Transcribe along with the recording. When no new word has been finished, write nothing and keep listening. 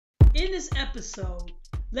In this episode,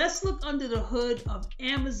 let's look under the hood of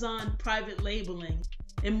Amazon private labeling,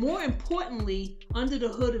 and more importantly, under the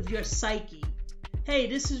hood of your psyche. Hey,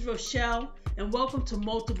 this is Rochelle, and welcome to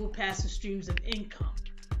Multiple Passive Streams of Income.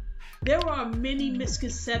 There are many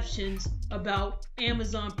misconceptions about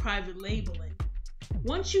Amazon private labeling.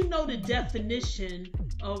 Once you know the definition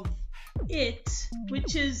of it,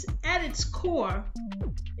 which is at its core,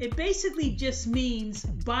 it basically just means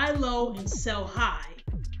buy low and sell high.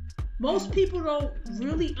 Most people don't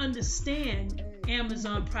really understand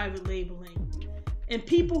Amazon private labeling, and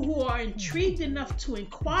people who are intrigued enough to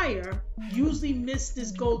inquire usually miss this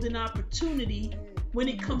golden opportunity when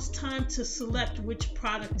it comes time to select which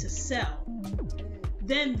product to sell.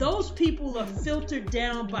 Then those people are filtered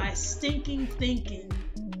down by stinking thinking,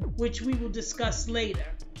 which we will discuss later.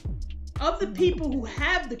 Of the people who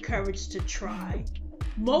have the courage to try,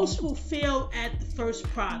 most will fail at the first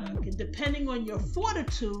product, and depending on your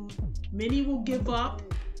fortitude, many will give up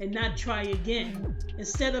and not try again,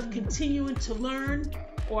 instead of continuing to learn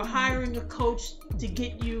or hiring a coach to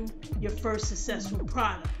get you your first successful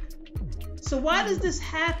product. So why does this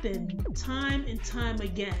happen time and time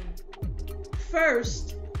again?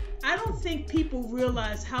 First, I don't think people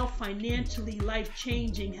realize how financially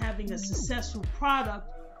life-changing having a successful product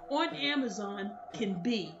on Amazon can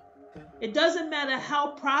be. It doesn't matter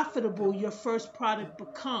how profitable your first product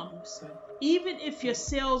becomes. Even if your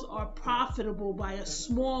sales are profitable by a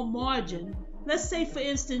small margin, let's say for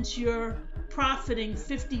instance you're profiting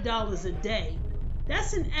 $50 a day,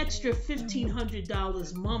 that's an extra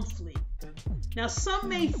 $1,500 monthly. Now some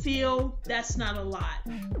may feel that's not a lot,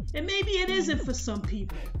 and maybe it isn't for some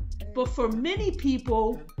people, but for many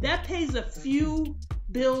people that pays a few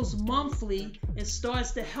bills monthly and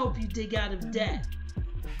starts to help you dig out of debt.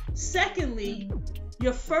 Secondly,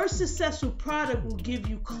 your first successful product will give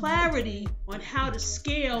you clarity on how to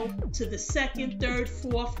scale to the second, third,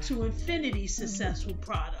 fourth to infinity successful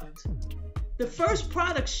product. The first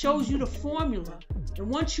product shows you the formula, and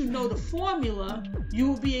once you know the formula, you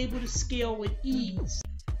will be able to scale with ease.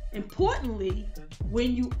 Importantly,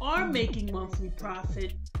 when you are making monthly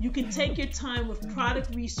profit, you can take your time with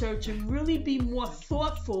product research and really be more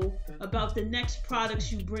thoughtful about the next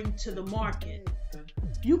products you bring to the market.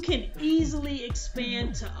 You can easily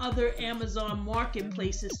expand to other Amazon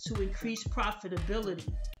marketplaces to increase profitability.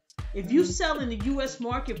 If you sell in the US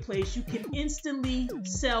marketplace, you can instantly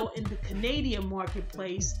sell in the Canadian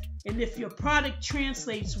marketplace, and if your product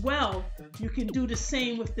translates well, you can do the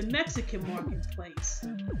same with the Mexican marketplace.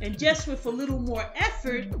 And just with a little more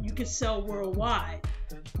effort, you can sell worldwide.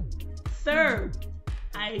 Third,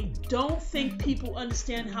 I don't think people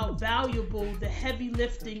understand how valuable the heavy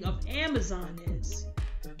lifting of Amazon is.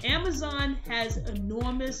 Amazon has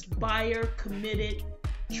enormous buyer committed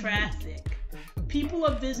traffic. People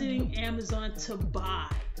are visiting Amazon to buy,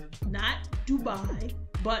 not Dubai,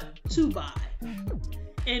 but to buy,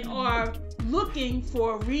 and are looking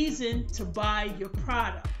for a reason to buy your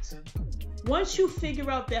product. Once you figure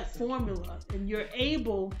out that formula and you're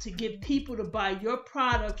able to get people to buy your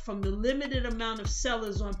product from the limited amount of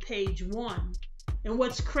sellers on page one, and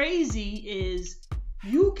what's crazy is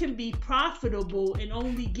you can be profitable and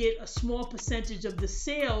only get a small percentage of the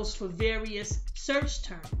sales for various search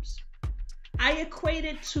terms. I equate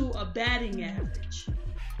it to a batting average.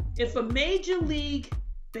 If a Major League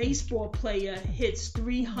Baseball player hits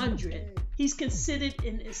 300, he's considered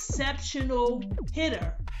an exceptional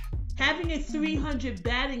hitter. Having a 300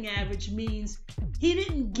 batting average means he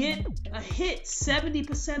didn't get a hit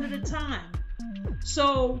 70% of the time.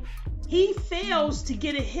 So he fails to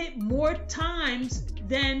get a hit more times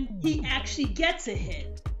than he actually gets a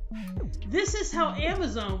hit. This is how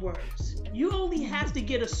Amazon works. You only have to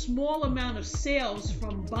get a small amount of sales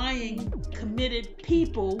from buying committed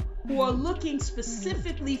people who are looking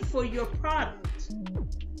specifically for your product.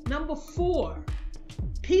 Number 4,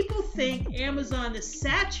 people think Amazon is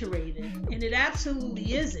saturated, and it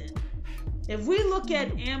absolutely isn't. If we look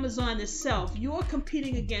at Amazon itself, you are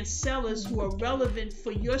competing against sellers who are relevant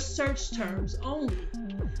for your search terms only.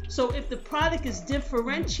 So if the product is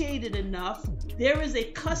differentiated enough, there is a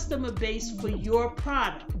customer base for your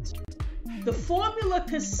product. The formula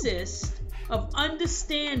consists of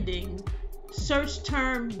understanding search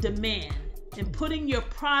term demand and putting your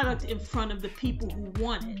product in front of the people who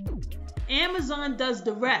want it. Amazon does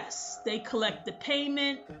the rest. They collect the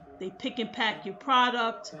payment, they pick and pack your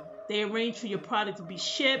product, they arrange for your product to be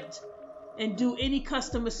shipped, and do any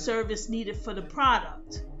customer service needed for the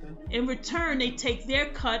product. In return, they take their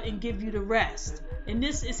cut and give you the rest. And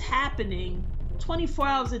this is happening 24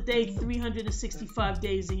 hours a day, 365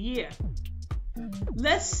 days a year.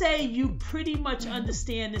 Let's say you pretty much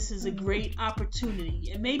understand this is a great opportunity,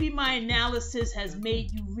 and maybe my analysis has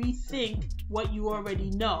made you rethink what you already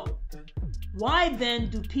know. Why then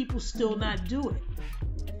do people still not do it?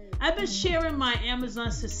 I've been sharing my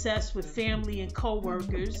Amazon success with family and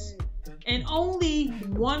coworkers, and only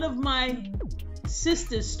one of my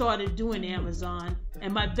sisters started doing Amazon,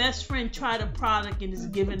 and my best friend tried a product and is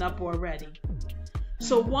giving up already.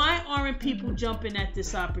 So why aren't people jumping at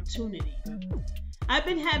this opportunity? I've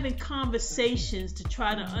been having conversations to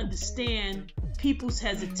try to understand people's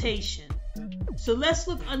hesitation. So let's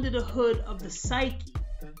look under the hood of the psyche.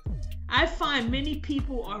 I find many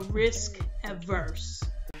people are risk averse.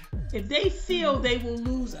 If they feel they will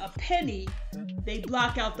lose a penny, they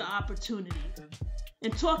block out the opportunity.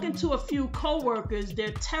 And talking to a few coworkers,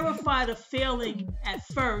 they're terrified of failing at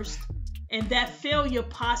first, and that failure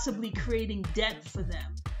possibly creating debt for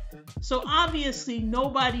them. So obviously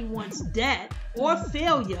nobody wants debt or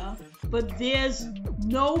failure, but there's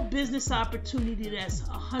no business opportunity that's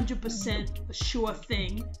 100% a sure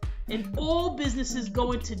thing, and all businesses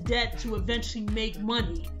go into debt to eventually make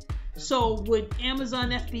money. So would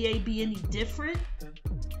Amazon FBA be any different?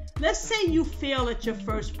 Let's say you fail at your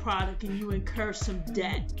first product and you incur some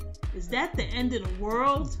debt. Is that the end of the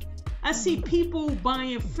world? I see people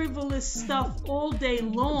buying frivolous stuff all day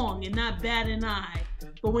long and not bat an eye.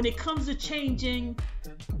 But when it comes to changing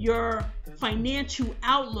your financial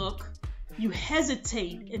outlook, you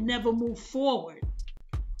hesitate and never move forward.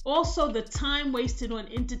 Also, the time wasted on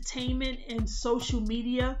entertainment and social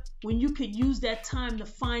media, when you could use that time to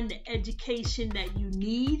find the education that you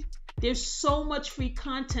need. There's so much free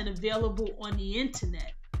content available on the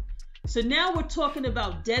internet. So now we're talking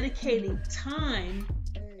about dedicating time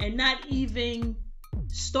and not even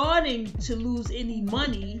starting to lose any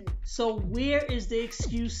money. So where is the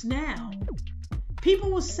excuse now? People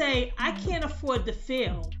will say, I can't afford to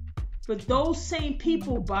fail. But those same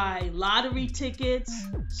people buy lottery tickets,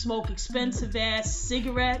 smoke expensive ass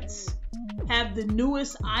cigarettes, have the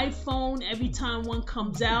newest iPhone every time one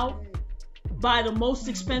comes out, buy the most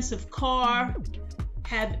expensive car,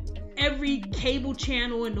 have every cable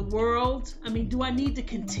channel in the world. I mean, do I need to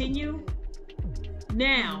continue?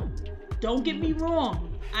 Now, don't get me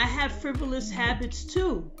wrong, I have frivolous habits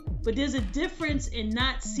too, but there's a difference in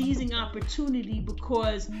not seizing opportunity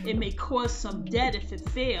because it may cause some debt if it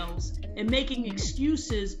fails, and making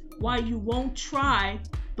excuses why you won't try,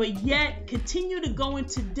 but yet continue to go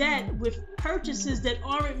into debt with purchases that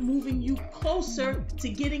aren't moving you closer to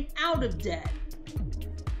getting out of debt.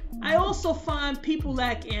 I also find people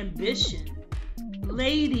lack ambition.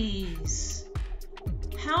 Ladies,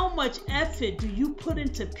 how much effort do you put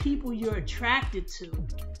into people you're attracted to?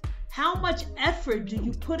 How much effort do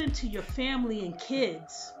you put into your family and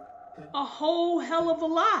kids? A whole hell of a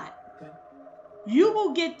lot. You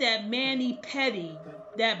will get that mani-pedi,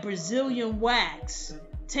 that Brazilian wax,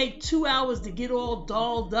 take 2 hours to get all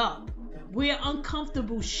dolled up, wear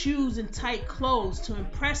uncomfortable shoes and tight clothes to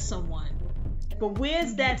impress someone. But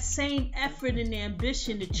where's that same effort and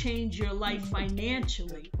ambition to change your life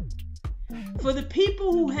financially? For the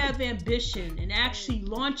people who have ambition and actually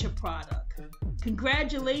launch a product,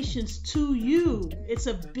 congratulations to you. It's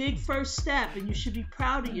a big first step and you should be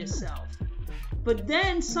proud of yourself. But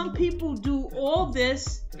then some people do all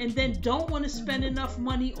this and then don't want to spend enough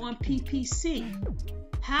money on PPC.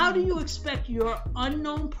 How do you expect your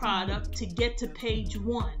unknown product to get to page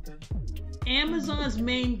 1? Amazon's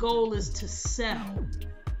main goal is to sell.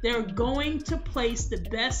 They're going to place the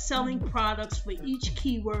best-selling products for each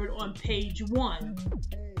keyword on page 1.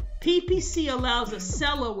 PPC allows a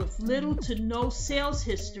seller with little to no sales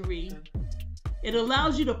history. It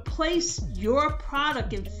allows you to place your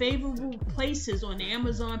product in favorable places on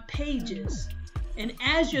Amazon pages. And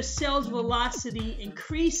as your sales velocity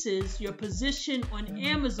increases, your position on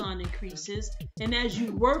Amazon increases. And as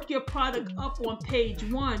you work your product up on page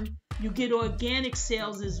 1, you get organic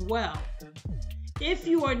sales as well. If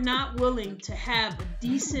you are not willing to have a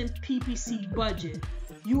decent PPC budget,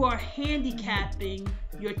 you are handicapping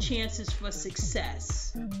your chances for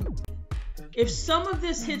success. If some of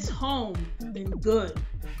this hits home, then good.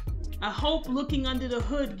 I hope looking under the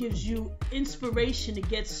hood gives you inspiration to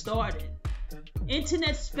get started.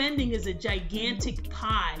 Internet spending is a gigantic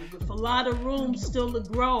pie with a lot of room still to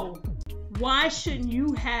grow. Why shouldn't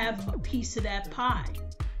you have a piece of that pie?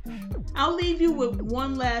 I'll leave you with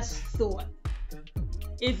one last thought.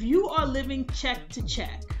 If you are living check to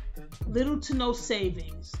check, little to no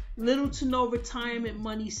savings, little to no retirement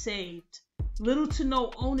money saved, little to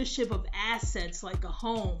no ownership of assets like a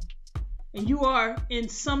home, and you are in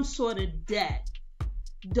some sort of debt,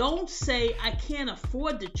 don't say I can't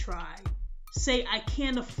afford to try. say I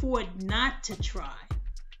can't afford not to try.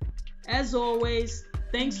 As always,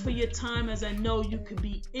 thanks for your time, as I know you could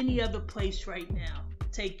be any other place right now.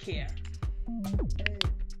 Take care.